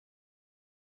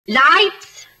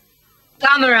Lights,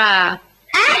 camera,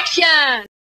 action!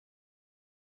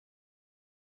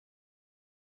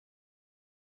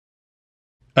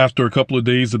 After a couple of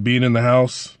days of being in the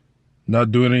house,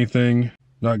 not doing anything,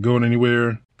 not going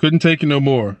anywhere, couldn't take it no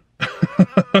more.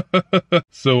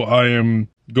 So I am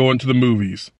going to the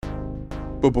movies.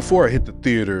 But before I hit the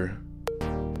theater,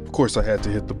 of course I had to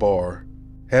hit the bar.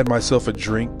 Had myself a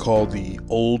drink called the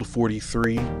Old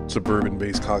 43,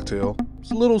 suburban-based cocktail.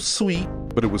 It's a little sweet,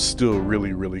 but it was still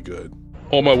really, really good.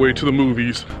 On my way to the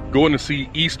movies, going to see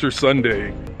Easter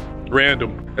Sunday.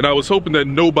 Random. And I was hoping that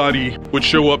nobody would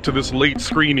show up to this late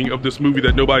screening of this movie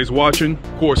that nobody's watching.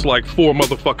 Of course, like 4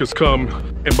 motherfuckers come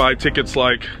and buy tickets,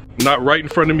 like not right in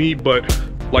front of me, but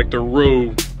like the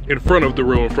row in front of the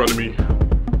row in front of me.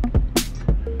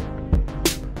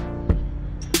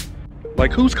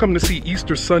 Like, who's coming to see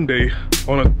Easter Sunday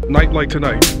on a night like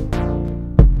tonight?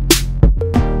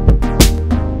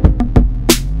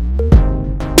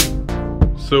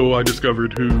 So I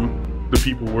discovered who the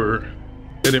people were.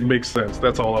 And it makes sense.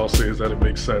 That's all I'll say, is that it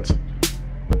makes sense.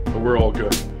 But we're all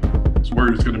good. I was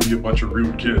worried it's gonna be a bunch of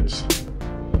rude kids.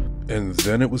 And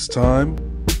then it was time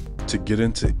to get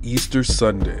into Easter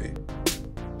Sunday,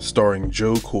 starring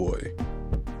Jo Koy.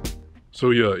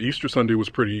 So yeah, Easter Sunday was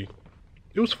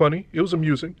it was funny, it was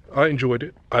amusing, I enjoyed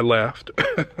it, I laughed.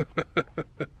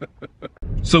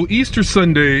 So Easter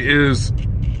Sunday it's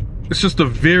just a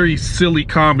very silly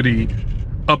comedy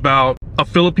about a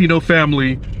Filipino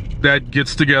family that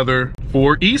gets together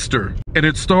for Easter. And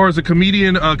it stars a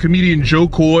comedian Jo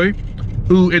Koy,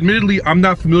 who admittedly I'm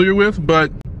not familiar with,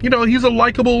 but you know, he's a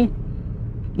likable,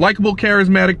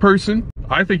 charismatic person.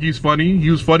 I think he's funny. He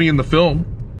was funny in the film.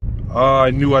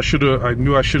 I knew I should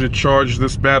have charged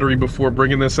this battery before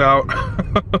bringing this out.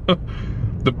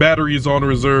 The battery is on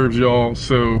reserve, y'all,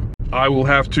 so I will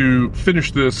have to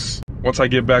finish this once I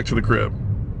get back to the crib.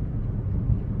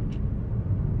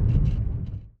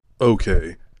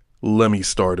 Okay. Let me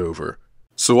start over.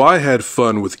 So I had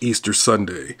fun with Easter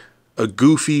Sunday, a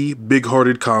goofy,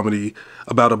 big-hearted comedy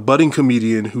about a budding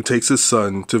comedian who takes his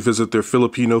son to visit their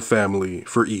Filipino family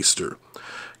for Easter.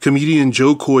 Comedian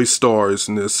Jo Koy stars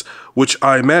in this, which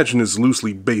I imagine is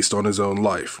loosely based on his own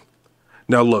life.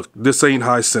 Now look, this ain't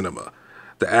high cinema.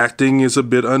 The acting is a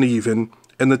bit uneven,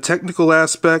 and the technical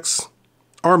aspects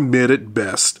are mid at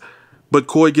best. But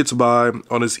Koy gets by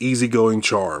on his easygoing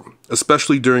charm,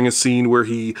 especially during a scene where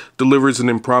he delivers an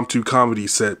impromptu comedy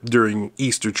set during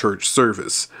Easter church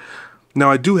service.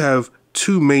 Now, I do have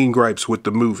 2 main gripes with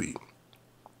the movie.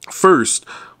 First,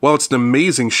 while it's an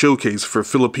amazing showcase for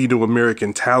Filipino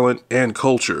American talent and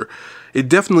culture, it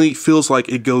definitely feels like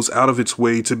it goes out of its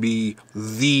way to be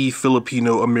the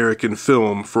Filipino American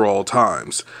film for all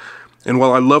times. And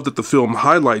while I love that the film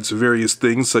highlights various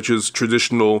things such as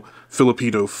traditional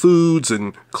Filipino foods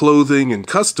and clothing and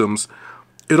customs,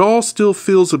 it all still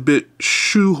feels a bit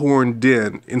shoehorned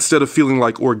in instead of feeling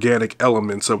like organic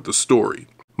elements of the story.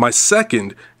 My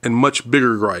second and much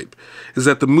bigger gripe is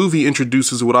that the movie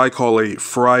introduces what I call a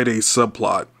Friday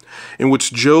subplot, in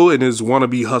which Joe and his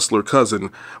wannabe hustler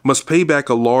cousin must pay back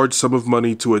a large sum of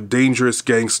money to a dangerous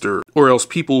gangster or else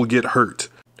people will get hurt.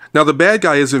 Now the bad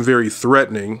guy isn't very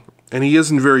threatening, and he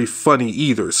isn't very funny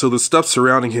either, so the stuff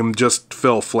surrounding him just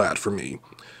fell flat for me.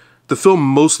 The film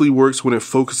mostly works when it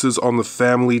focuses on the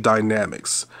family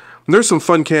dynamics. And there's some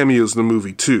fun cameos in the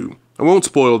movie too. I won't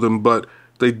spoil them, but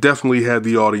they definitely had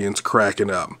the audience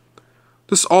cracking up.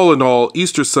 Just all in all,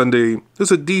 Easter Sunday is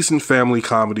a decent family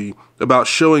comedy about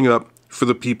showing up for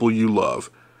the people you love.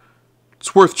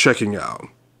 It's worth checking out.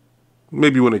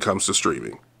 Maybe when it comes to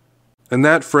streaming. And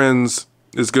that, friends,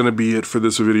 is gonna be it for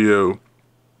this video.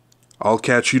 I'll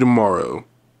catch you tomorrow.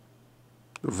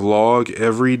 Vlog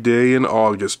every day in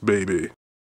August, baby.